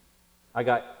I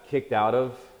got kicked out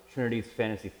of Trinity's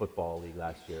fantasy football league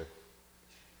last year.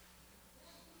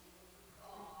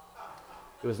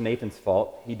 It was Nathan's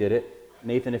fault. He did it.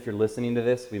 Nathan, if you're listening to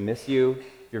this, we miss you.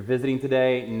 If you're visiting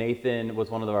today, Nathan was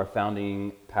one of our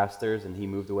founding pastors, and he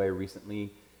moved away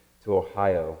recently to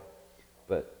Ohio.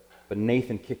 But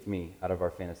Nathan kicked me out of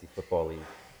our fantasy football league.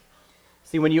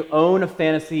 See, when you own a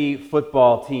fantasy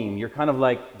football team, you're kind of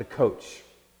like the coach.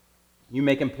 You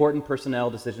make important personnel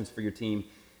decisions for your team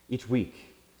each week.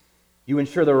 You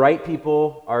ensure the right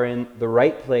people are in the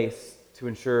right place to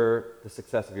ensure the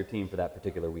success of your team for that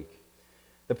particular week.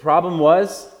 The problem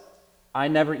was, I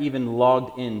never even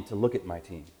logged in to look at my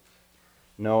team.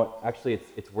 No, actually,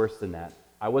 it's worse than that.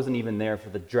 I wasn't even there for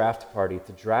the draft party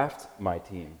to draft my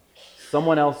team.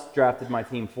 Someone else drafted my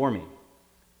team for me.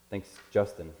 Thanks,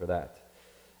 Justin, for that.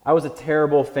 I was a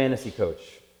terrible fantasy coach,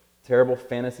 terrible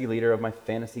fantasy leader of my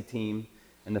fantasy team,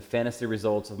 and the fantasy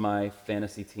results of my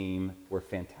fantasy team were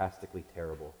fantastically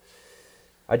terrible.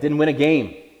 I didn't win a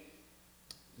game.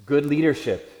 Good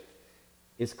leadership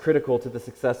is critical to the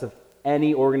success of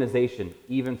any organization,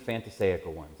 even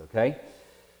pharisaical ones, okay?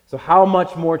 So how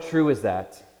much more true is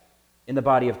that in the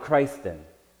body of Christ then?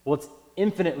 Well, it's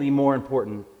infinitely more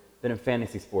important than in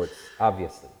fantasy sports,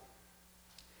 obviously.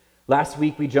 Last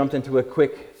week, we jumped into a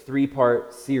quick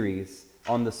 3-part series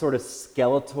on the sort of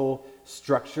skeletal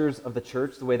structures of the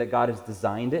church, the way that God has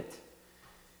designed it.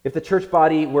 If the church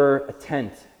body were a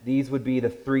tent, these would be the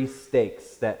 3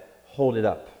 stakes that hold it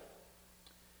up.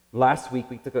 Last week,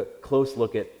 we took a close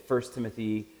look at 1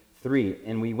 Timothy 3,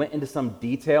 and we went into some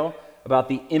detail about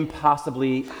the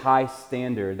impossibly high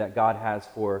standard that God has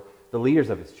for the leaders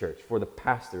of his church, for the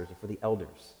pastors, or for the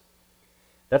elders.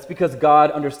 That's because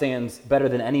God understands better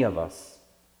than any of us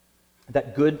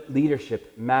that good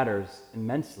leadership matters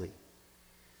immensely.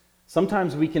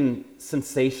 Sometimes we can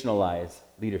sensationalize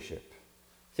leadership,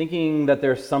 thinking that they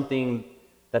are something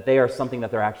that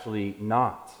they're actually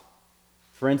not.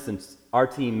 For instance, our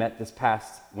team met this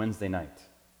past Wednesday night.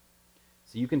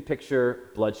 So you can picture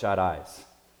bloodshot eyes,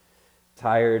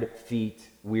 tired feet,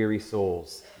 weary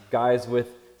souls, guys with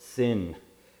sin,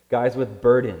 guys with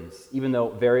burdens, even though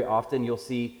very often you'll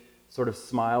see sort of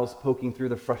smiles poking through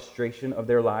the frustration of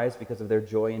their lives because of their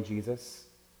joy in Jesus.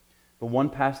 But one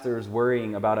pastor is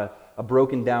worrying about a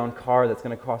broken down car that's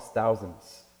going to cost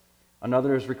thousands.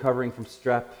 Another is recovering from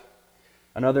strep.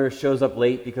 Another shows up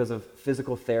late because of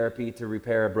physical therapy to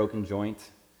repair a broken joint.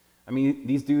 I mean,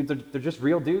 these dudes, they're just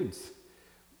real dudes.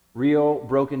 Real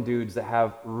broken dudes that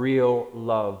have real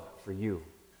love for you.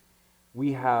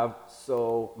 We have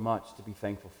so much to be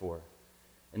thankful for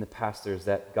in the pastors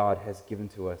that God has given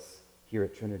to us here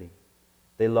at Trinity.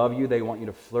 They love you, they want you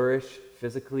to flourish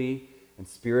physically and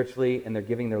spiritually, and they're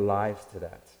giving their lives to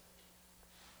that.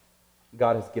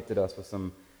 God has gifted us with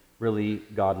some really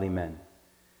godly men.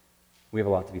 We have a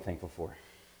lot to be thankful for.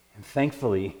 And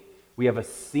thankfully, we have a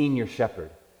senior shepherd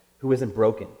who isn't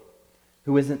broken,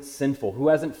 who isn't sinful, who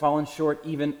hasn't fallen short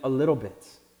even a little bit.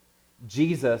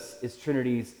 Jesus is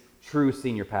Trinity's true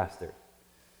senior pastor.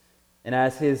 And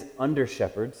as his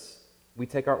under-shepherds, we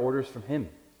take our orders from him.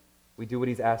 We do what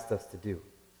he's asked us to do.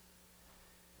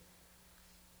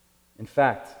 In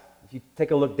fact, if you take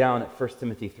a look down at 1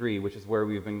 Timothy 3, which is where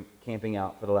we've been camping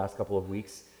out for the last couple of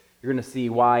weeks, you're going to see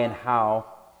why and how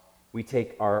we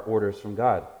take our orders from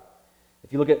God.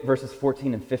 If you look at verses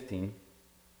 14 and 15,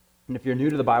 and if you're new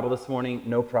to the Bible this morning,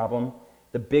 no problem.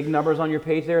 The big numbers on your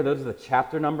page there, those are the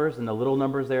chapter numbers, and the little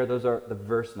numbers there, those are the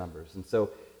verse numbers. And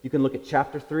so you can look at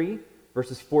chapter 3,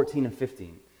 verses 14 and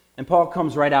 15. And Paul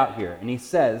comes right out here, and he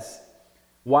says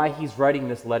why he's writing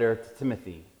this letter to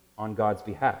Timothy on God's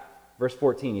behalf. Verse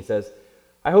 14, he says,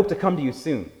 I hope to come to you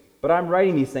soon, but I'm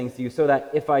writing these things to you so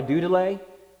that if I do delay,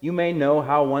 you may know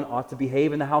how one ought to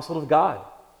behave in the household of God,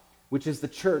 which is the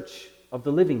church of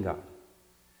the living God.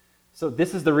 So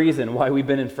this is the reason why we've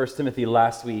been in 1 Timothy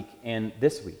last week and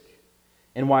this week,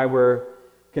 and why we're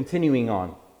continuing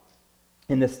on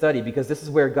in this study, because this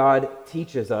is where God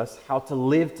teaches us how to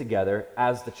live together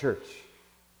as the church.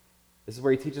 This is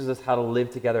where he teaches us how to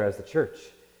live together as the church.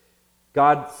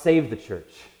 God saved the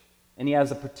church, and he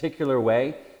has a particular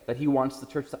way that he wants the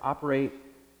church to operate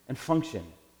and function,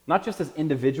 not just as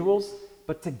individuals,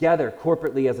 but together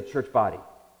corporately as a church body.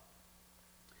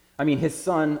 I mean, his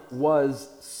son was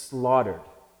slaughtered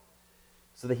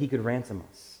so that he could ransom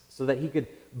us, so that he could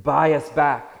buy us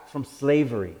back from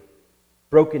slavery,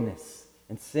 brokenness,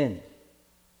 and sin.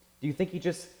 Do you think he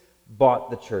just bought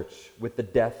the church with the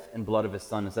death and blood of his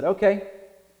son and said, okay,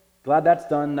 glad that's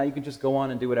done, now you can just go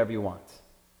on and do whatever you want?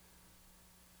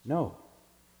 No.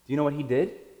 Do you know what he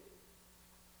did?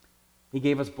 He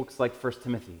gave us books like 1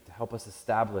 Timothy to help us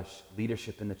establish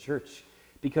leadership in the church,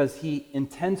 because he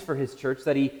intends for his church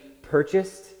that he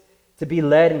purchased to be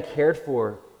led and cared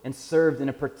for and served in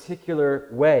a particular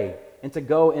way and to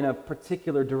go in a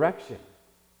particular direction.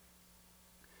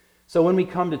 So when we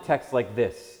come to texts like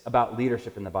this about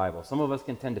leadership in the Bible, some of us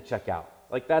can tend to check out.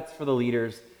 Like, that's for the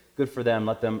leaders, good for them,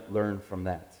 let them learn from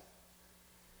that.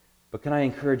 But can I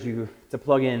encourage you to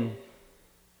plug in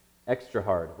extra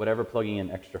hard, whatever plugging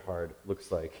in extra hard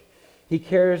looks like.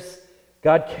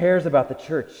 God cares about the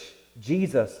church.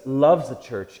 Jesus loves the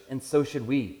church, and so should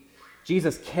we.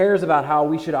 Jesus cares about how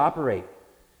we should operate,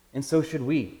 and so should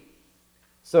we.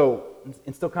 So,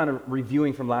 and still kind of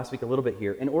reviewing from last week a little bit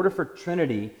here, in order for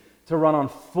Trinity to run on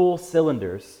full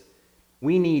cylinders,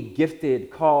 we need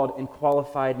gifted, called, and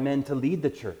qualified men to lead the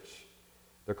church.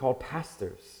 They're called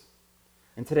pastors.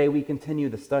 And today we continue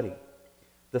the study.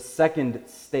 The second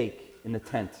stake in the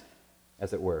tent,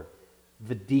 as it were,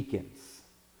 the deacons.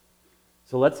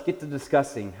 So let's get to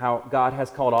discussing how God has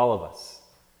called all of us,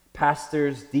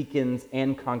 pastors, deacons,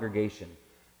 and congregation,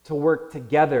 to work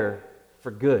together for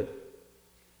good.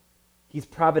 He's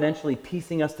providentially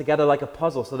piecing us together like a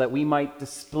puzzle so that we might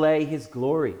display his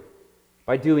glory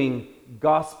by doing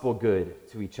gospel good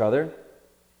to each other,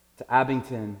 to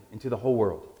Abington, and to the whole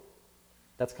world.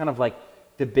 That's kind of like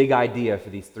the big idea for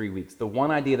these 3 weeks, the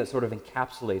one idea that sort of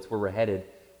encapsulates where we're headed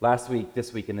last week,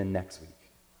 this week, and then next week.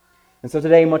 And so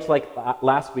today, much like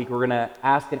last week, we're going to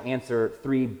ask and answer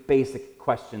 3 basic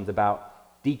questions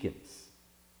about deacons.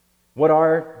 What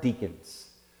are deacons?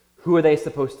 Who are they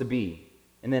supposed to be?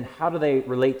 And then how do they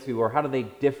relate to, or how do they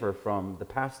differ from the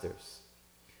pastors?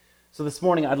 So this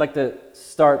morning, I'd like to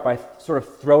start by sort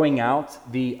of throwing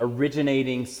out the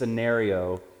originating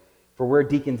scenario for where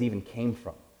deacons even came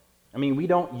from. I mean, we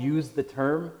don't use the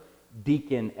term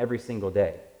deacon every single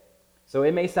day. So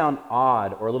it may sound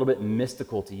odd or a little bit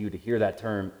mystical to you to hear that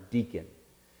term deacon.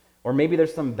 Or maybe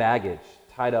there's some baggage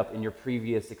tied up in your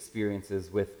previous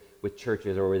experiences with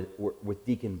churches or with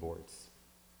deacon boards.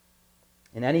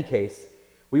 In any case,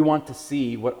 we want to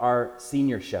see what our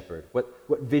senior shepherd, what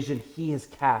vision he has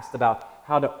cast about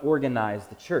how to organize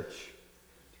the church.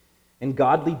 And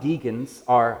godly deacons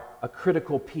are a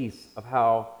critical piece of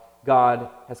how God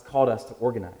has called us to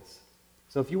organize.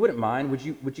 So if you wouldn't mind, would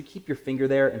you keep your finger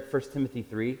there in 1 Timothy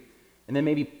 3, and then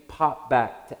maybe pop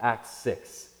back to Acts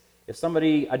 6. If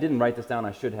somebody, I didn't write this down,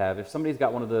 I should have. If somebody's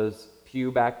got one of those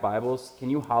pew back Bibles,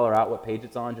 can you holler out what page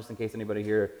it's on, just in case anybody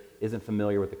here isn't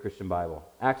familiar with the Christian Bible?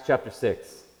 Acts chapter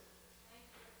 6.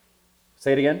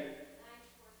 Say it again.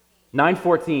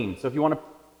 9:14. So if you want to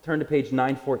turn to page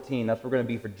 914, that's where we're going to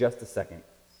be for just a second.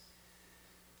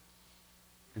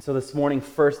 And so this morning,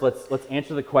 first, let's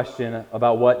answer the question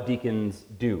about what deacons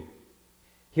do.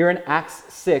 Here in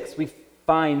Acts 6, we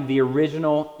find the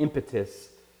original impetus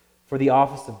for the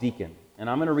office of deacon. And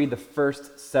I'm going to read the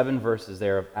first 7 verses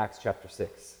there of Acts chapter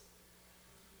 6.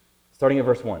 Starting at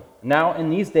verse 1. Now, in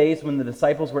these days, when the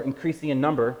disciples were increasing in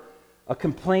number, a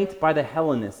complaint by the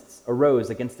Hellenists arose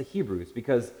against the Hebrews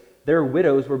because their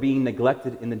widows were being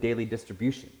neglected in the daily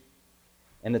distribution.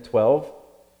 And the 12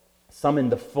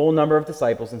 summoned the full number of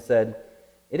disciples and said,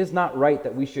 "It is not right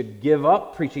that we should give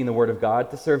up preaching the word of God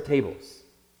to serve tables.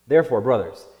 Therefore,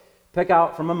 brothers, pick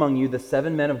out from among you the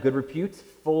 7 men of good repute,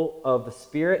 full of the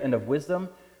Spirit and of wisdom,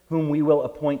 whom we will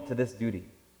appoint to this duty.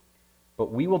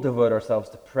 But we will devote ourselves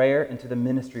to prayer and to the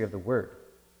ministry of the word."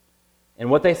 And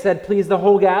what they said pleased the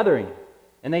whole gathering,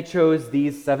 and they chose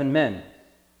these 7 men.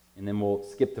 And then we'll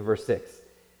skip to verse 6.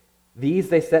 These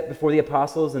they set before the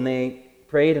apostles, and they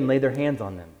prayed and laid their hands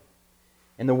on them.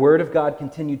 And the word of God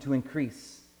continued to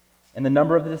increase, and the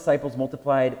number of the disciples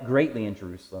multiplied greatly in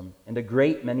Jerusalem, and a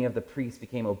great many of the priests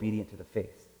became obedient to the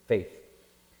faith.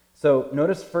 So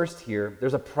notice first here,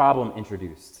 there's a problem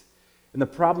introduced. And the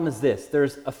problem is this: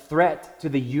 there's a threat to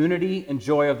the unity and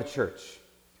joy of the church.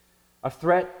 A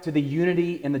threat to the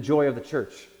unity and the joy of the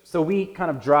church. So we kind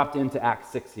of dropped into Acts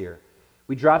 6 here.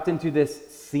 We dropped into this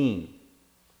scene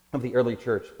of the early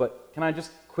church. But can I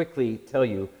just quickly tell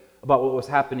you about what was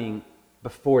happening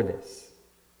before this?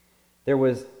 There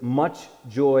was much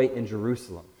joy in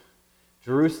Jerusalem.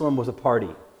 Jerusalem was a party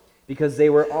because they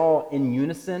were all in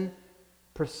unison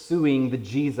pursuing the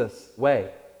Jesus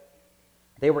way.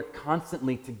 They were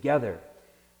constantly together,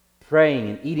 praying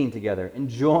and eating together,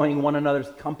 enjoying one another's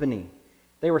company.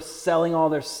 They were selling all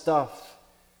their stuff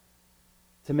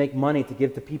to make money to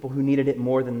give to people who needed it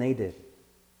more than they did.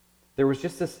 There was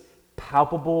just this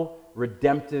palpable,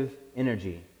 redemptive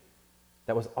energy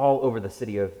that was all over the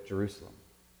city of Jerusalem.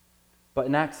 But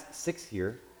in Acts 6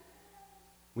 here,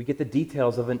 we get the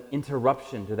details of an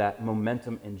interruption to that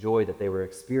momentum and joy that they were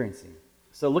experiencing.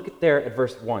 So look at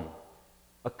verse 1.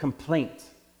 A complaint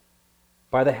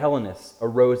by the Hellenists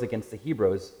arose against the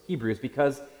Hebrews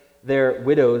because their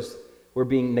widows were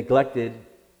being neglected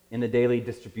in the daily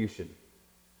distribution.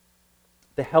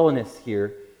 The Hellenists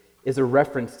here is a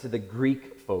reference to the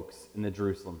Greek folks in the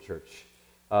Jerusalem church.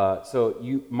 So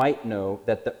you might know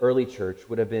that the early church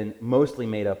would have been mostly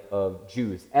made up of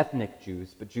Jews, ethnic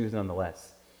Jews, but Jews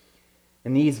nonetheless.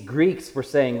 And these Greeks were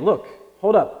saying, look,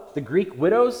 hold up, the Greek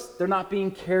widows, they're not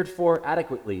being cared for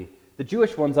adequately. The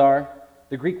Jewish ones are,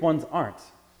 the Greek ones aren't.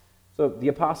 So the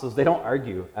apostles, they don't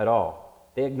argue at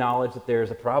all. They acknowledge that there's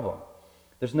a problem.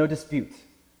 There's no dispute.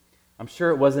 I'm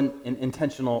sure it wasn't an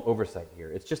intentional oversight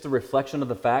here. It's just a reflection of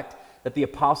the fact that the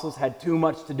apostles had too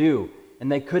much to do,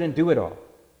 and they couldn't do it all.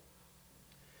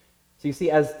 So you see,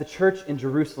 as the church in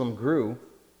Jerusalem grew,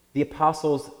 the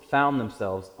apostles found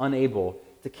themselves unable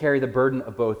to carry the burden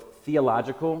of both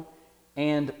theological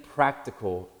and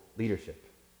practical leadership.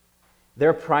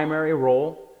 Their primary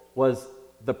role was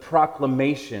the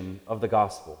proclamation of the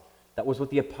gospel. That was what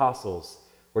the apostles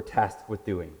were tasked with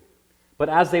doing. But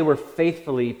as they were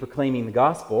faithfully proclaiming the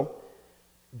gospel,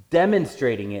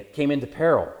 demonstrating it came into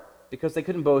peril because they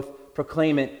couldn't both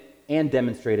proclaim it and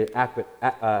demonstrate it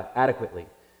adequately.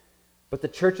 But the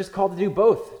church is called to do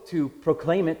both, to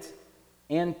proclaim it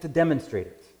and to demonstrate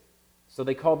it. So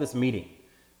they called this meeting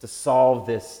to solve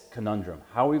this conundrum.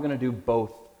 How are we going to do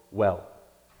both well?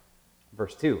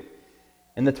 Verse 2,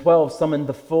 and the 12 summoned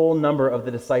the full number of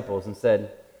the disciples and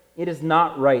said, it is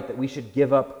not right that we should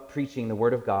give up preaching the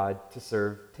word of God to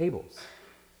serve tables.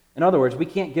 In other words, we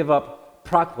can't give up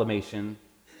proclamation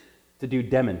to do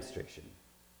demonstration.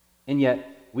 And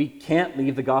yet, we can't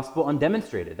leave the gospel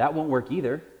undemonstrated. That won't work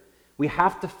either. We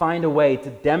have to find a way to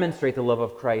demonstrate the love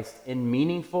of Christ in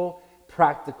meaningful,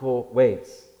 practical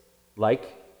ways,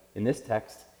 like, in this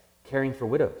text, caring for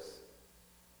widows.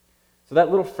 So that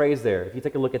little phrase there, if you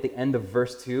take a look at the end of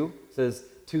verse 2, it says,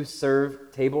 to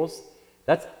serve tables.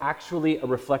 That's actually a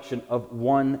reflection of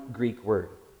one Greek word.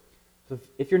 So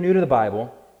if you're new to the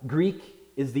Bible, Greek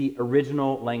is the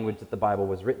original language that the Bible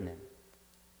was written in.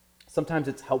 Sometimes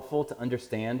it's helpful to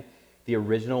understand the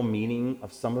original meaning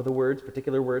of some of the words,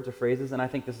 particular words or phrases, and I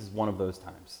think this is one of those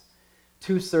times.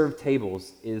 To serve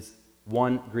tables is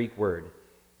one Greek word.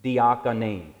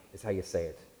 Diakonein is how you say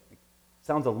it. It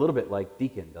sounds a little bit like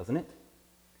deacon, doesn't it?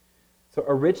 So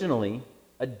originally,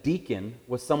 a deacon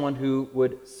was someone who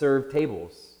would serve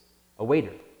tables, a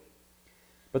waiter.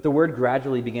 But the word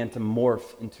gradually began to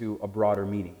morph into a broader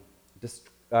meaning,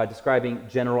 describing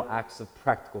general acts of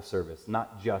practical service,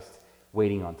 not just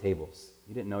waiting on tables.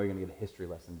 You didn't know you were going to get a history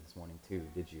lesson this morning too,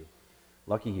 did you?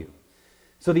 Lucky you.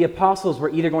 So the apostles were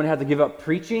either going to have to give up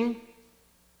preaching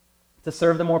to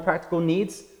serve the more practical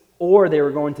needs, or they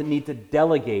were going to need to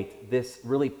delegate this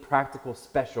really practical,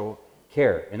 special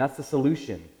care. And that's the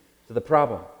solution to the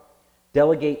problem.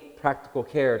 Delegate practical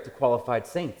care to qualified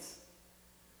saints.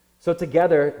 So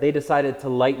together, they decided to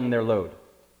lighten their load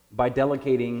by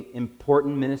delegating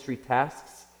important ministry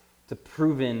tasks to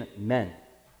proven men.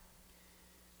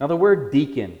 Now, the word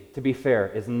deacon, to be fair,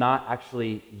 is not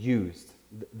actually used.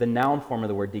 The noun form of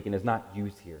the word deacon is not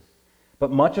used here.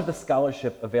 But much of the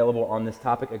scholarship available on this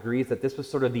topic agrees that this was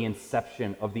sort of the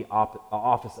inception of the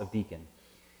office of deacon.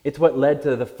 It's what led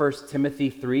to the 1 Timothy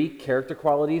 3 character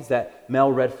qualities that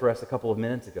Mel read for us a couple of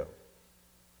minutes ago.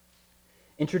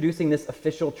 Introducing this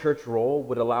official church role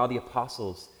would allow the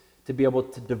apostles to be able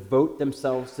to devote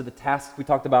themselves to the tasks we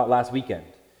talked about last weekend.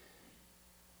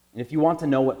 And if you want to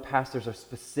know what pastors are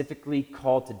specifically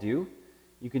called to do,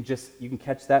 you can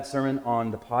catch that sermon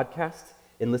on the podcast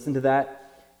and listen to that,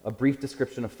 a brief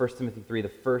description of 1 Timothy 3, the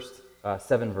first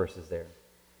 7 verses there.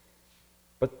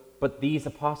 But these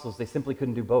apostles, they simply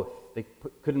couldn't do both. They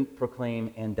couldn't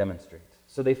proclaim and demonstrate.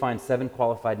 So they find 7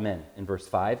 qualified men in verse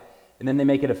 5, and then they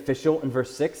make it official in verse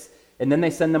 6, and then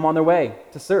they send them on their way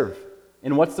to serve.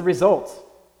 And what's the result?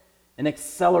 An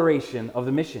acceleration of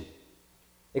the mission.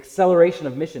 Acceleration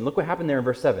of mission. Look what happened there in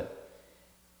verse 7.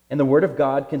 And the word of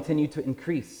God continued to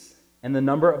increase, and the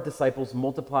number of disciples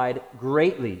multiplied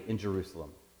greatly in Jerusalem.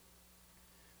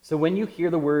 So when you hear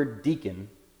the word deacon,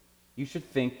 you should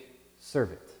think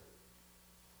servant.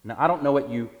 Now, I don't know what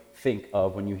you think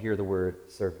of when you hear the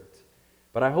word servant,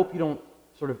 but I hope you don't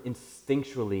sort of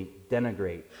instinctually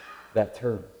denigrate that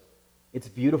term. It's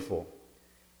beautiful.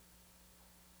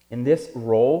 And this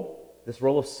role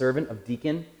of servant, of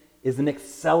deacon, is an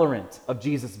accelerant of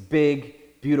Jesus' big,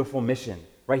 beautiful mission,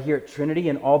 right here at Trinity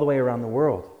and all the way around the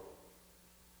world.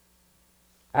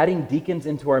 Adding deacons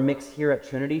into our mix here at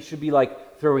Trinity should be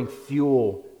like throwing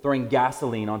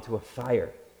gasoline onto a fire.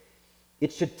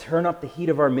 It should turn up the heat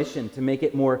of our mission to make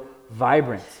it more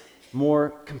vibrant more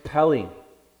compelling,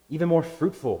 even more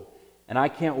fruitful. And I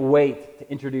can't wait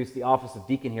to introduce the office of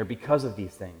deacon here because of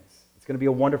these things. It's going to be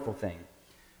a wonderful thing.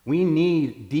 We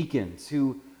need deacons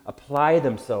who apply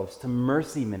themselves to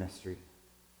mercy ministry.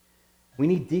 We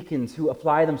need deacons who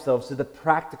apply themselves to the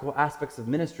practical aspects of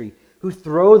ministry, who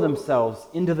throw themselves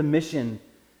into the mission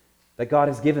that God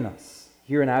has given us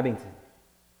here in Abington.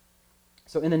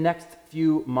 So in the next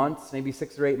few months, maybe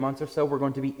 6 or 8 months or so, we're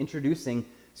going to be introducing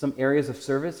some areas of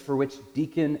service for which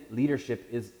deacon leadership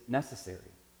is necessary.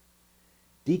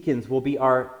 Deacons will be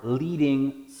our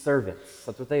leading servants.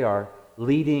 That's what they are,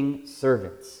 leading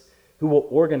servants, who will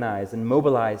organize and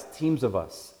mobilize teams of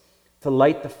us to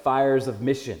light the fires of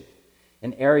mission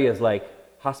in areas like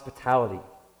hospitality,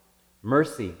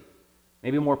 mercy,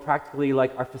 maybe more practically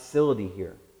like our facility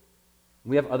here.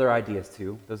 We have other ideas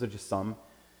too. Those are just some.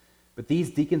 But these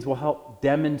deacons will help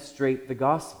demonstrate the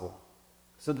gospel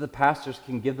so that the pastors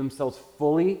can give themselves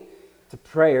fully to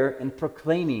prayer and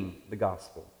proclaiming the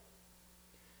gospel.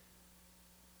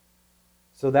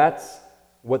 So that's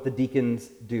what the deacons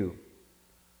do.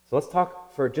 So let's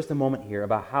talk for just a moment here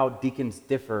about how deacons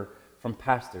differ from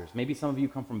pastors. Maybe some of you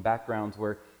come from backgrounds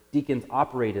where deacons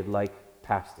operated like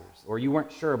pastors, or you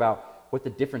weren't sure about what the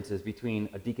difference is between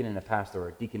a deacon and a pastor or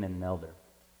a deacon and an elder.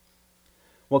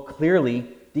 Well, clearly,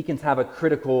 deacons have a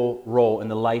critical role in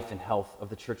the life and health of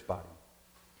the church body.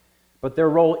 But their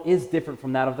role is different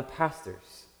from that of the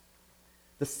pastors.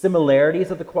 The similarities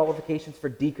of the qualifications for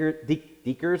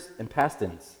deacons and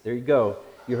pastors, there you go.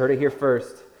 You heard it here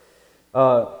first.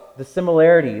 The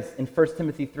similarities in 1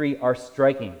 Timothy 3 are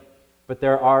striking, but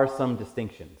there are some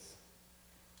distinctions.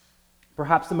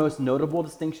 Perhaps the most notable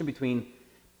distinction between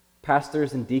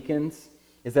pastors and deacons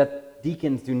is that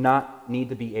deacons do not need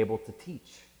to be able to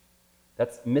teach.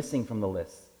 That's missing from the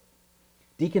list.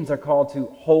 Deacons are called to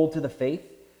hold to the faith,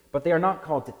 but they are not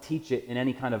called to teach it in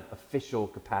any kind of official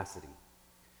capacity.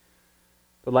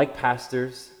 But like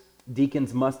pastors,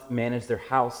 deacons must manage their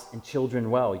house and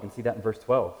children well. You can see that in verse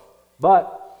 12.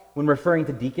 But when referring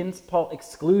to deacons, Paul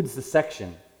excludes the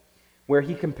section where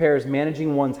he compares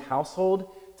managing one's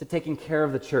household to taking care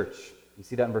of the church. You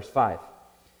see that in verse 5.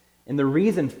 And the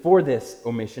reason for this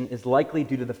omission is likely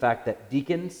due to the fact that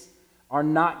deacons are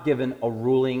not given a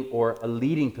ruling or a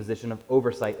leading position of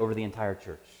oversight over the entire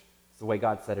church. It's the way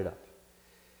God set it up.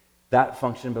 That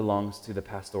function belongs to the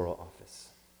pastoral office.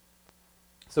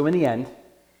 So in the end,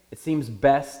 it seems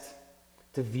best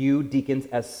to view deacons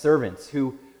as servants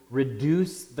who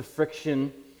reduce the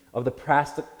friction of the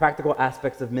practical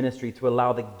aspects of ministry to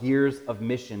allow the gears of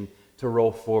mission to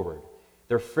roll forward.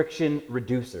 They're friction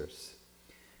reducers.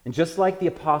 And just like the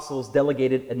apostles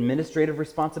delegated administrative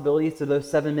responsibilities to those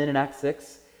 7 men in Acts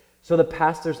 6, so the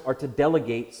pastors are to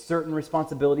delegate certain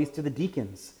responsibilities to the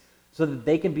deacons so that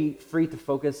they can be free to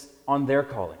focus on their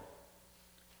calling.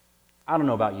 I don't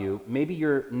know about you, maybe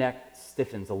your neck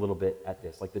stiffens a little bit at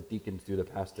this, like the deacons do the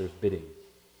pastor's bidding.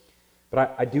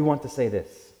 But I do want to say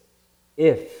this.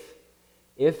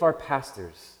 If our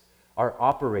pastors are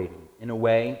operating in a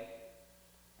way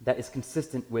that is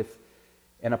consistent with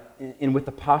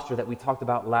the posture that we talked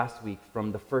about last week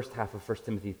from the first half of 1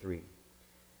 Timothy 3,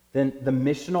 then the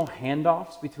missional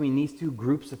handoffs between these two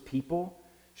groups of people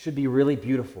should be really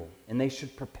beautiful, and they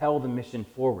should propel the mission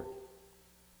forward.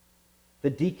 The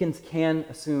deacons can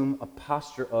assume a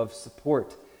posture of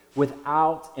support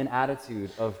without an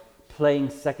attitude of playing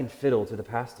second fiddle to the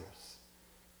pastors.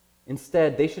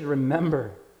 Instead, they should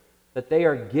remember that they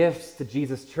are gifts to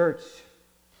Jesus' church.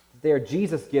 They are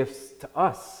Jesus' gifts to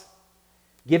us,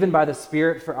 given by the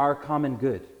Spirit for our common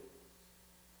good.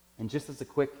 And just as a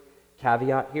quick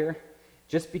caveat here,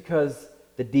 just because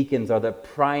the deacons are the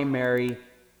primary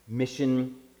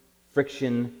mission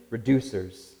friction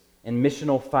reducers and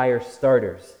missional fire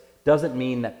starters doesn't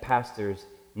mean that pastors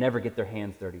never get their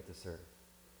hands dirty to serve.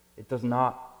 It does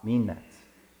not mean that.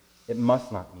 It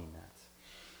must not mean that.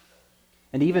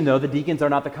 And even though the deacons are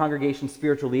not the congregation's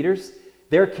spiritual leaders,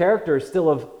 their character is still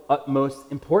of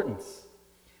utmost importance,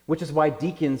 which is why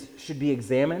deacons should be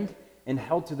examined and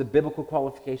held to the biblical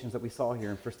qualifications that we saw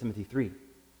here in 1 Timothy 3.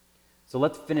 So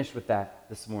let's finish with that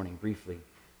this morning briefly.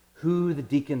 Who the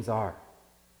deacons are.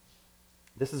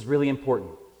 This is really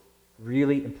important.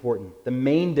 Really important. The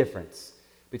main difference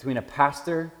between a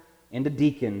pastor and a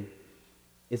deacon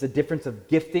is a difference of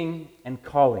gifting and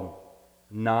calling,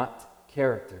 not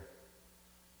character.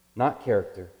 Not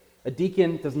character. A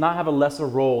deacon does not have a lesser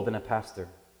role than a pastor.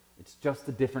 It's just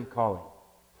a different calling.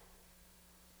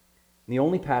 The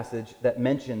only passage that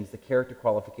mentions the character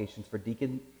qualifications for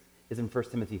deacon is in 1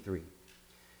 Timothy 3.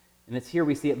 And it's here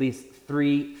we see at least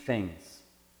 3 things,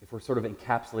 if we're sort of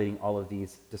encapsulating all of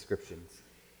these descriptions.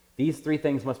 These three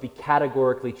things must be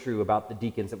categorically true about the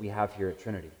deacons that we have here at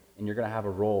Trinity, and you're going to have a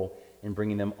role in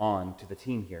bringing them on to the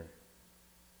team here.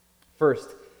 First,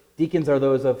 deacons are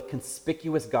those of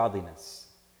conspicuous godliness.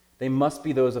 They must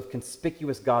be those of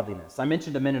conspicuous godliness. I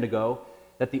mentioned a minute ago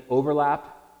that the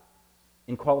overlap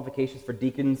in qualifications for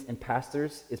deacons and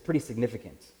pastors is pretty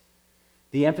significant.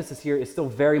 The emphasis here is still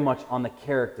very much on the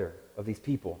character of these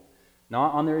people,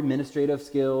 not on their administrative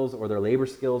skills or their labor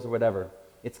skills or whatever.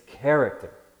 It's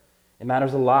character. It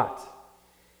matters a lot.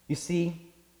 You see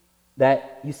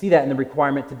that in the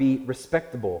requirement to be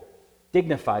respectable.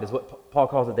 Dignified is what Paul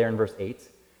calls it there in verse 8.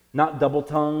 Not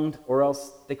double-tongued, or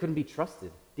else they couldn't be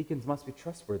trusted. Deacons must be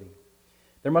trustworthy.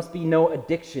 There must be no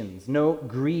addictions, no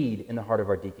greed in the heart of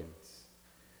our deacons.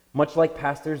 Much like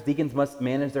pastors, deacons must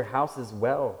manage their houses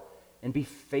well and be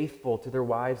faithful to their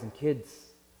wives and kids.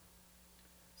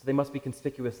 So they must be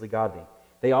conspicuously godly.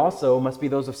 They also must be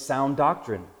those of sound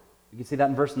doctrine. You can see that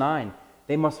in verse 9.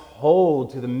 They must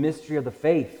hold to the mystery of the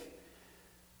faith.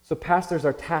 So pastors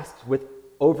are tasked with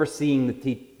overseeing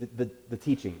the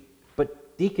teaching.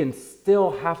 But deacons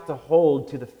still have to hold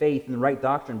to the faith and the right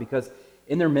doctrine, because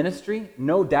in their ministry,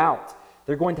 no doubt,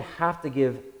 they're going to have to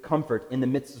give comfort in the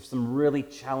midst of some really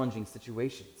challenging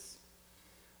situations.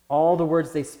 All the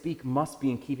words they speak must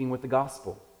be in keeping with the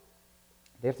gospel.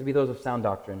 They have to be those of sound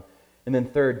doctrine. And then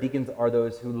third, deacons are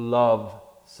those who love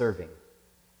serving.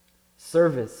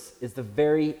 Service is the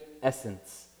very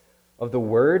essence of the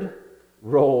word,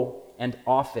 role, and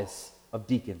office of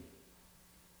deacon.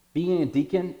 Being a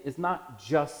deacon is not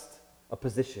just a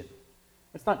position.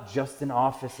 It's not just an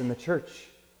office in the church.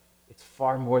 It's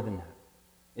far more than that.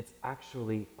 It's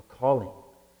actually a calling,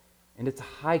 and it's a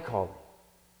high calling.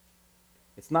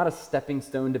 It's not a stepping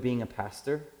stone to being a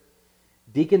pastor.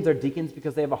 Deacons are deacons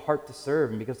because they have a heart to serve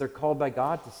and because they're called by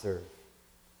God to serve.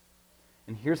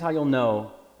 And here's how you'll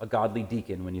know a godly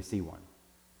deacon when you see one.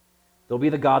 They'll be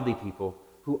the godly people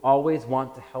who always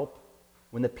want to help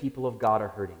when the people of God are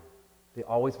hurting. They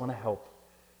always want to help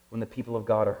when the people of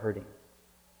God are hurting.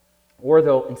 Or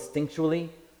they'll instinctually,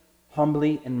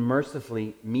 humbly, and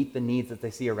mercifully meet the needs that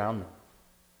they see around them.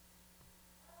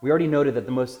 We already noted that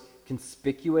the most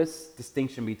conspicuous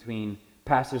distinction between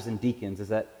pastors and deacons is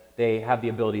that they have the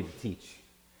ability to teach.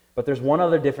 But there's one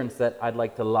other difference that I'd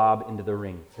like to lob into the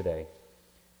ring today.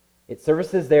 It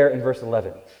surfaces there in verse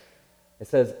 11. It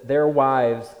says, "Their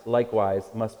wives likewise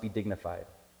must be dignified."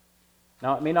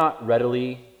 Now, it may not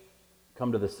readily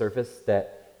come to the surface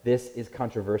that this is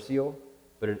controversial,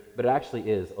 but it actually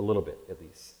is a little bit, at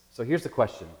least. So here's the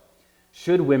question.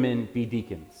 Should women be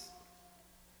deacons?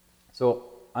 So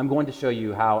I'm going to show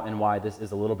you how and why this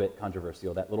is a little bit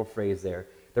controversial, that little phrase there,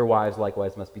 "Their wives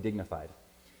likewise must be dignified."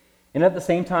 And at the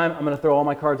same time, I'm going to throw all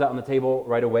my cards out on the table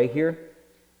right away here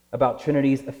about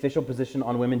Trinity's official position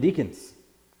on women deacons.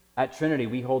 At Trinity,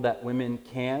 we hold that women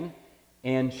can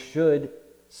and should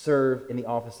serve in the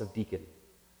office of deacon.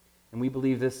 And we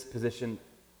believe this position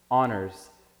honors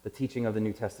the teaching of the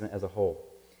New Testament as a whole.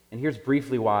 And here's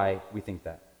briefly why we think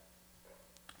that.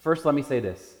 First, let me say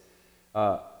this.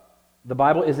 The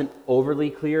Bible isn't overly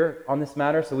clear on this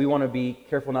matter, so we want to be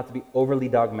careful not to be overly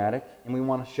dogmatic, and we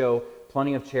want to show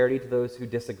plenty of charity to those who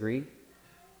disagree.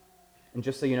 And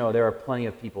just so you know, there are plenty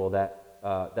of people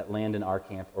that land in our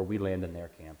camp or we land in their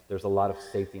camp. There's a lot of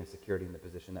safety and security in the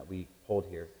position that we hold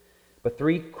here. But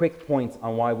 3 quick points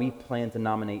on why we plan to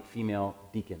nominate female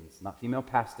deacons, not female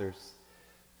pastors,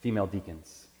 female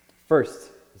deacons.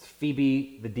 First is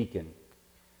Phoebe the deacon.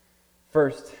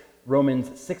 First,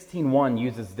 Romans 16:1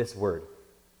 uses this word,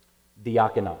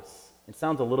 diakonos. It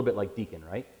sounds a little bit like deacon,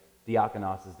 right?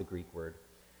 Diakonos is the Greek word.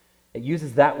 It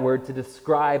uses that word to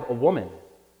describe a woman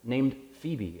named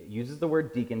Phoebe. It uses the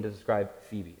word deacon to describe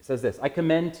Phoebe. It says this, "I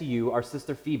commend to you our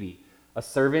sister Phoebe, a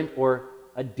servant or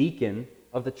a deacon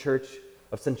of the church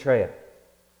of Centrea."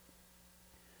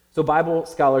 So Bible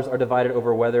scholars are divided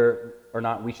over whether or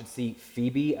not we should see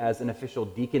Phoebe as an official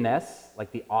deaconess,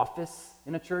 like the office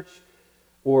in a church,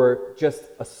 or just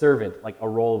a servant, like a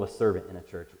role of a servant in a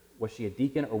church. Was she a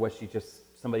deacon or was she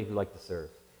just somebody who liked to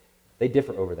serve? They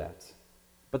differ over that.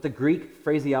 But the Greek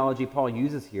phraseology Paul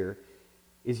uses here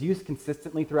is used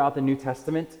consistently throughout the New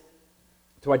Testament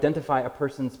to identify a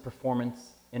person's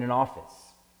performance in an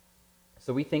office.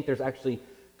 So we think there's actually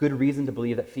good reason to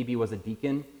believe that Phoebe was a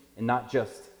deacon and not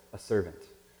just a servant.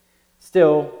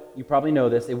 Still, you probably know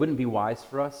this, it wouldn't be wise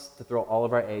for us to throw all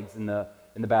of our eggs in the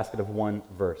basket of one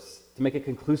verse, to make a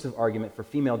conclusive argument for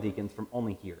female deacons from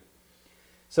only here.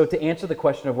 So to answer the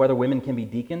question of whether women can be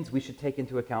deacons, we should take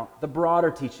into account the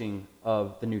broader teaching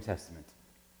of the New Testament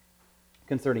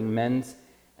concerning men's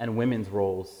and women's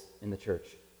roles in the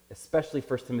church, especially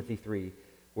 1 Timothy 3,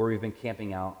 where we've been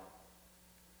camping out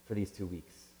for these 2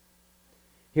 weeks.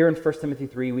 Here in 1 Timothy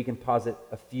 3, we can posit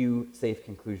a few safe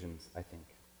conclusions, I think.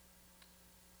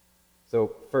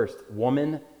 So first,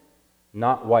 woman,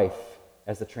 not wife,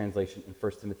 as the translation in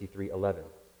 1 Timothy 3:11.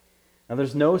 Now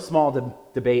there's no small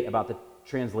debate about the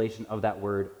translation of that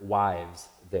word wives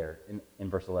there in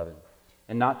verse 11.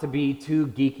 And not to be too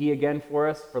geeky again for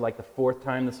us for like the fourth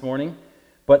time this morning,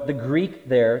 but the Greek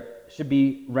there should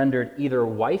be rendered either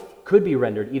wife, could be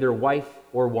rendered either wife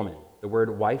or woman. The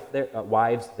word wife there,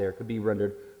 wives there could be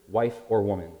rendered wife or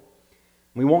woman.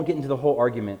 We won't get into the whole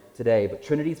argument today, but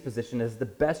Trinity's position is the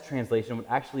best translation would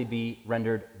actually be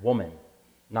rendered woman,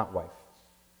 not wife.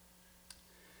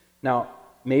 Now,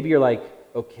 maybe you're like,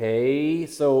 okay,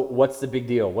 so what's the big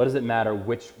deal? What does it matter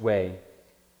which way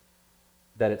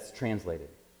that it's translated?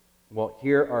 Well,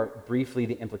 here are briefly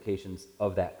the implications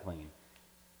of that claim.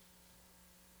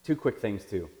 Two quick things,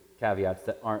 too, caveats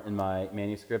that aren't in my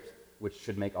manuscript, which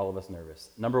should make all of us nervous.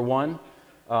 Number one,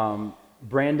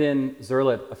 Brandon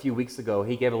Zerlett, a few weeks ago,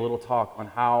 he gave a little talk on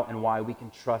how and why we can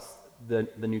trust the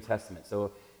New Testament.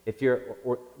 So if you're,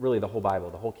 or really the whole Bible,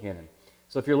 the whole canon.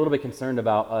 So if you're a little bit concerned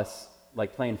about us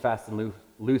like playing fast and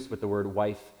loose with the word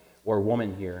wife or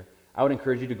woman here, I would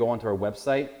encourage you to go onto our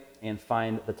website and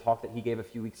find the talk that he gave a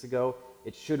few weeks ago.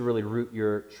 It should really root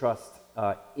your trust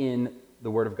in the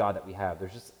Word of God that we have.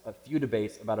 There's just a few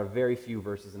debates about a very few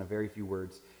verses and a very few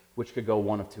words, which could go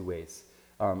one of two ways.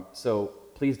 So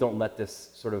please don't let this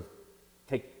sort of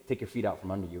take your feet out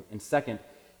from under you. And second,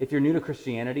 if you're new to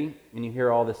Christianity and you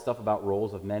hear all this stuff about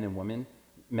roles of men and women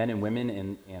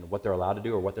and what they're allowed to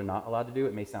do or what they're not allowed to do,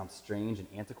 it may sound strange and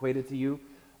antiquated to you.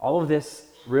 All of this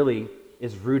really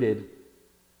is rooted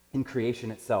in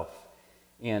creation itself.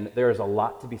 And there is a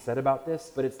lot to be said about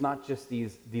this, but it's not just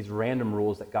these random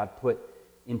rules that God put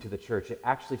into the church. It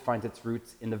actually finds its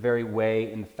roots in the very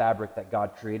way, in the fabric that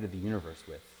God created the universe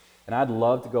with. And I'd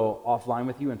love to go offline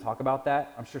with you and talk about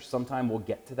that. I'm sure sometime we'll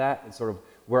get to that and sort of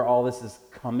where all this is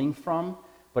coming from.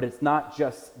 But it's not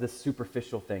just this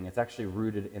superficial thing. It's actually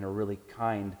rooted in a really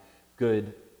kind,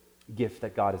 good gift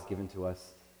that God has given to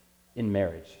us in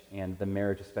marriage, and the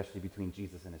marriage especially between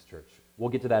Jesus and his church. We'll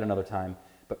get to that another time,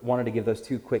 but wanted to give those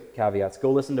two quick caveats.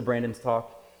 Go listen to Brandon's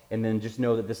talk, and then just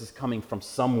know that this is coming from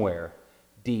somewhere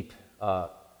deep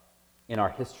in our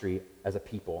history as a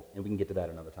people, and we can get to that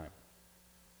another time.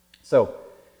 So,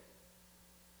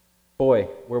 boy,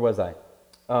 where was I?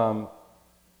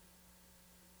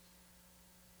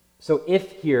 So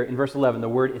if here in verse 11 the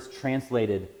word is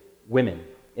translated women,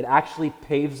 it actually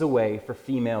paves the way for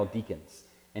female deacons.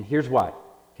 And here's why,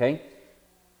 okay?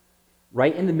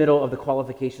 Right in the middle of the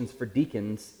qualifications for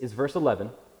deacons is verse 11,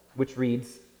 which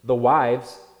reads, the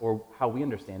wives, or how we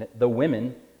understand it, the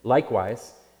women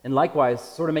likewise. And likewise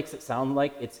sort of makes it sound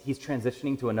like he's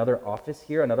transitioning to another office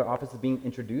here, another office is being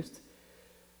introduced.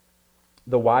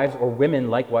 The wives or women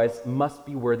likewise must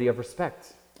be worthy of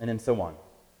respect, and then so on.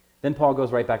 Then Paul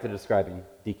goes right back to describing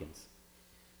deacons.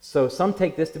 So some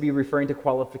take this to be referring to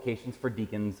qualifications for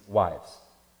deacons' wives.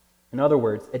 In other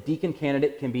words, a deacon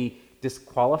candidate can be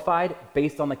disqualified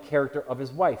based on the character of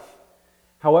his wife.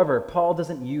 However, Paul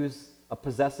doesn't use a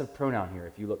possessive pronoun here,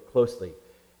 if you look closely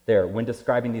there, when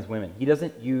describing these women. He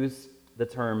doesn't use the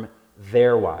term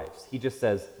their wives. He just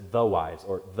says the wives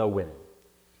or the women.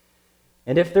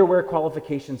 And if there were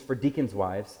qualifications for deacons'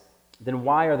 wives, then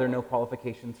why are there no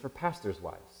qualifications for pastors'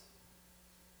 wives?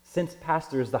 Since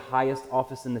pastor is the highest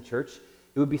office in the church,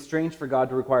 it would be strange for God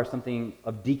to require something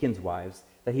of deacons' wives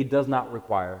that he does not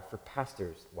require for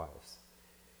pastors' wives.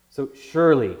 So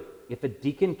surely, if a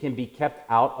deacon can be kept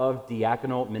out of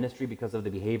diaconal ministry because of the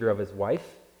behavior of his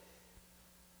wife,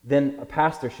 then a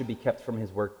pastor should be kept from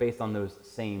his work based on those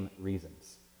same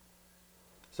reasons.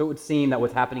 So it would seem that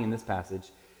what's happening in this passage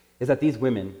is that these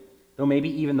women, though maybe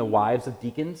even the wives of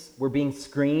deacons, were being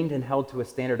screened and held to a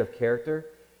standard of character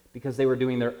because they were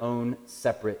doing their own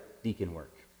separate deacon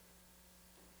work.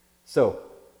 So,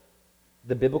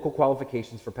 the biblical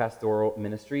qualifications for pastoral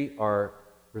ministry are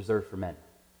reserved for men,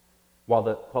 while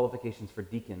the qualifications for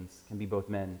deacons can be both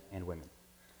men and women.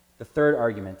 The third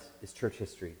argument is church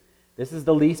history. This is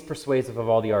the least persuasive of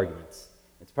all the arguments.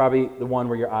 It's probably the one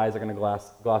where your eyes are going to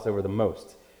gloss over the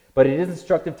most. But it is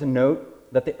instructive to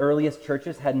note that the earliest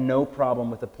churches had no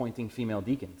problem with appointing female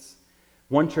deacons.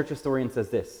 One church historian says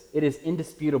this: it is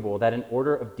indisputable that an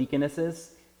order of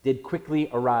deaconesses did quickly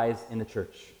arise in the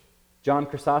church. John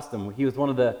Chrysostom, he was one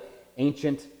of the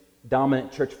ancient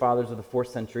dominant church fathers of the 4th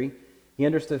century. He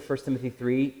understood 1 Timothy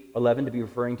 3:11 to be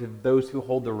referring to those who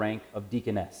hold the rank of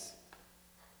deaconess.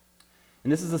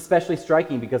 And this is especially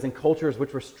striking because in cultures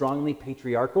which were strongly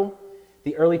patriarchal,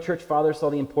 The early church fathers saw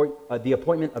the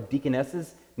appointment of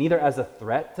deaconesses neither as a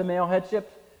threat to male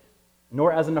headship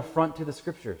nor as an affront to the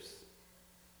scriptures.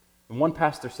 And one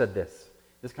pastor said this.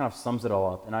 This kind of sums it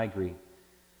all up, and I agree.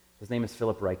 His name is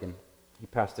Philip Ryken. He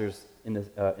pastors in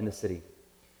the city.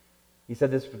 He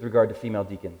said this with regard to female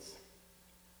deacons.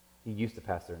 He used to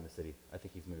pastor in the city. I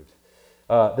think he's moved.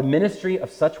 The ministry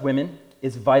of such women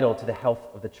is vital to the health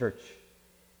of the church.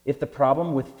 If the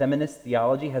problem with feminist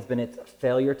theology has been its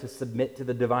failure to submit to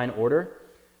the divine order,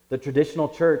 the traditional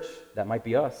church, that might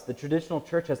be us, the traditional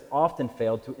church has often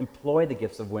failed to employ the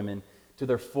gifts of women to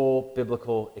their full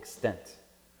biblical extent.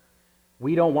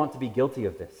 We don't want to be guilty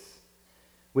of this.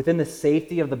 Within the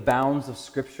safety of the bounds of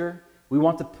Scripture, we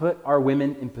want to put our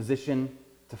women in position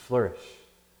to flourish.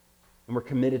 And we're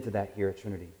committed to that here at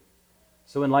Trinity.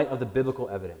 So in light of the biblical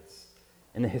evidence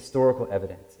and the historical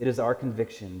evidence, it is our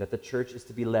conviction that the church is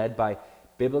to be led by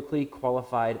biblically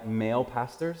qualified male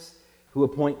pastors who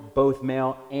appoint both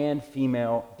male and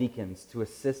female deacons to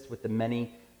assist with the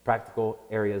many practical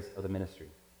areas of the ministry.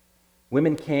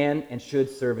 Women can and should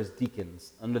serve as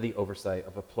deacons under the oversight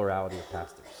of a plurality of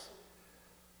pastors.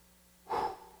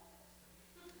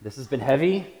 This has been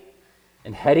heavy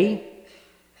and heady,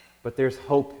 but there's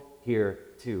hope here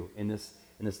too in this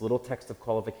little text of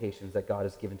qualifications that God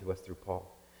has given to us through Paul.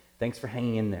 Thanks for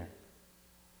hanging in there.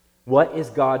 What is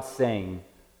God saying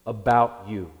about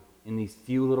you in these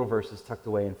few little verses tucked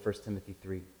away in 1 Timothy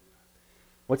 3?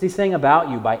 What's he saying about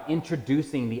you by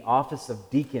introducing the office of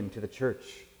deacon to the church?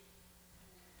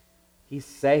 He's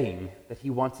saying that he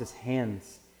wants his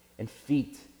hands and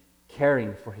feet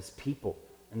caring for his people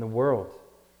and the world.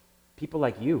 People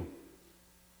like you.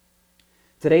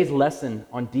 Today's lesson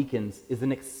on deacons is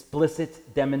an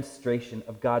explicit demonstration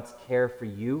of God's care for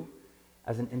you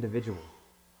as an individual.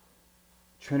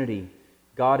 Trinity,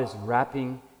 God is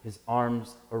wrapping his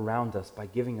arms around us by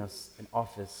giving us an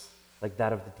office like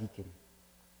that of the deacon.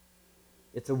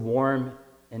 It's a warm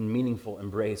and meaningful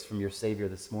embrace from your Savior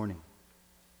this morning.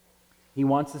 He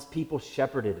wants his people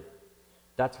shepherded.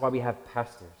 That's why we have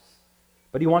pastors.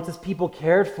 But he wants his people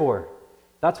cared for.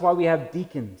 That's why we have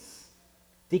deacons.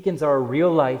 Deacons are a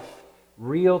real-life,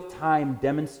 real-time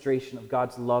demonstration of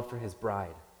God's love for his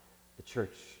bride, the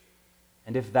church.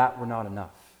 And if that were not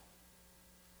enough,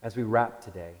 as we wrap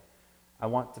today, I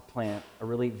want to plant a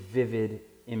really vivid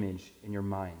image in your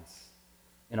minds,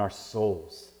 in our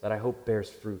souls, that I hope bears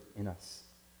fruit in us.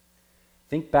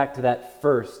 Think back to that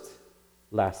first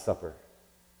Last Supper.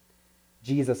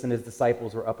 Jesus and his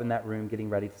disciples were up in that room getting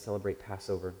ready to celebrate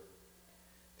Passover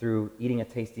through eating a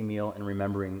tasty meal and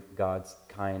remembering God's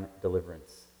kind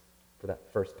deliverance for that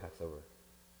first Passover.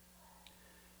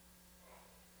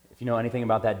 If you know anything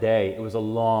about that day, it was a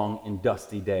long and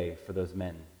dusty day for those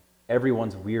men.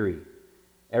 Everyone's weary.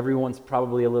 Everyone's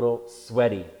probably a little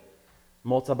sweaty.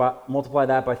 Multiply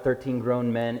that by 13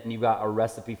 grown men, and you've got a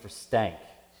recipe for stank,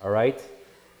 all right?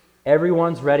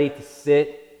 Everyone's ready to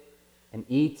sit and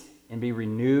eat and be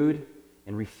renewed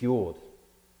and refueled.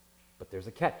 But there's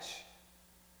a catch.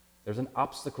 There's an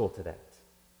obstacle to that.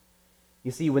 You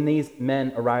see, when these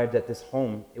men arrived at this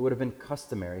home, it would have been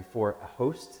customary for a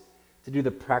host to do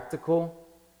the practical,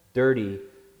 dirty,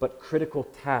 but critical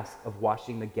task of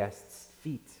washing the guests'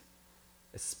 feet,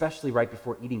 especially right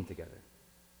before eating together.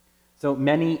 So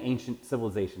many ancient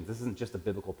civilizations, this isn't just a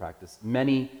biblical practice,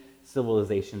 many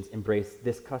civilizations embraced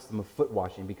this custom of foot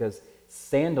washing because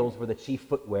sandals were the chief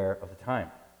footwear of the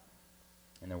time,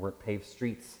 and there weren't paved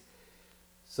streets.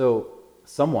 So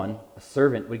someone, a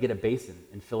servant, would get a basin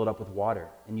and fill it up with water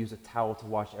and use a towel to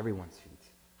wash everyone's feet.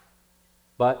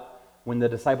 But when the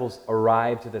disciples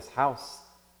arrived to this house,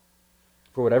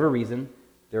 for whatever reason,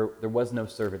 there was no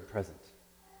servant present,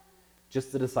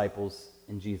 just the disciples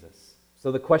and Jesus.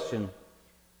 So the question,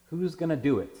 who's going to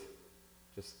do it,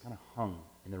 just kind of hung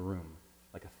in the room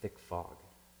like a thick fog.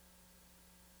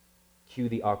 Cue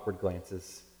the awkward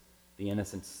glances, the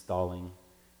innocent stalling,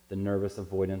 the nervous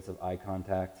avoidance of eye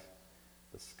contact,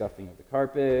 the scuffing of the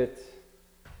carpet.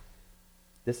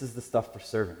 This is the stuff for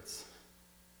servants,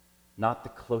 not the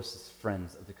closest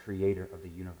friends of the creator of the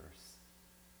universe.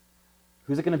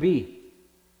 Who's it going to be?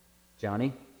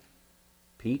 Johnny?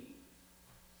 Pete?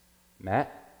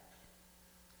 Matt?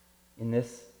 In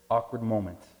this awkward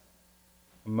moment,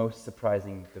 a most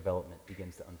surprising development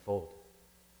begins to unfold.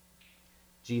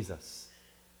 Jesus,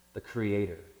 the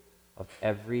creator of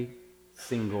every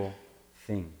single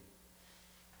thing,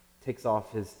 takes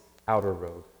off his outer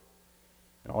robe,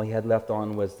 and all he had left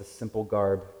on was the simple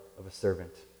garb of a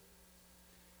servant.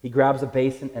 He grabs a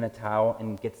basin and a towel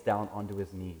and gets down onto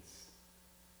his knees.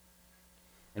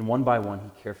 And one by one,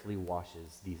 he carefully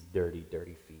washes these dirty,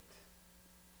 dirty feet.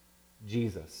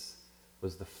 Jesus,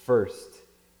 was the first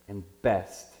and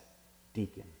best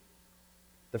deacon,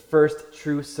 the first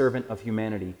true servant of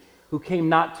humanity, who came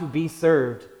not to be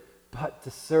served, but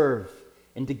to serve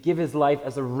and to give his life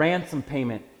as a ransom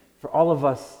payment for all of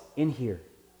us in here.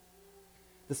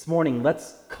 This morning,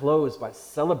 let's close by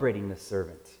celebrating this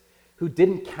servant who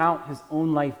didn't count his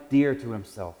own life dear to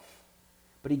himself,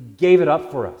 but he gave it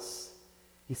up for us.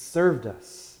 He served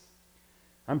us.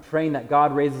 I'm praying that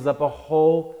God raises up a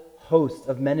whole host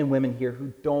of men and women here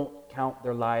who don't count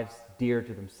their lives dear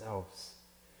to themselves,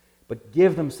 but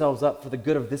give themselves up for the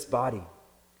good of this body,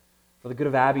 for the good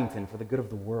of Abington, for the good of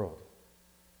the world,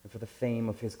 and for the fame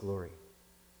of his glory.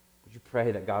 Would you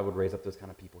pray that God would raise up those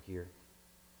kind of people here?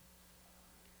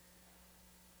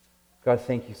 God,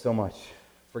 thank you so much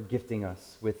for gifting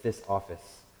us with this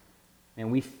office.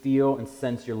 And we feel and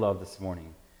sense your love this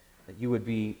morning, that you would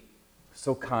be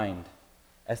so kind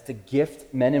as to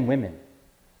gift men and women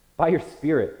by your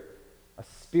Spirit, a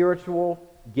spiritual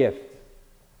gift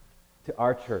to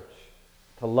our church,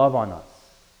 to love on us,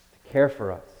 to care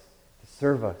for us, to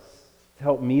serve us, to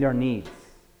help meet our needs.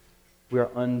 We are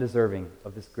undeserving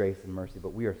of this grace and mercy,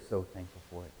 but we are so thankful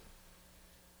for it.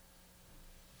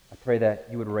 I pray that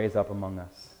you would raise up among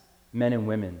us men and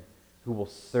women who will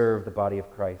serve the body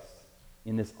of Christ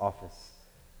in this office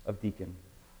of deacon.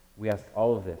 We ask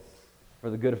all of this for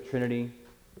the good of Trinity.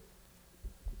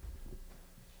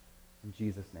 In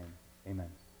Jesus' name, amen.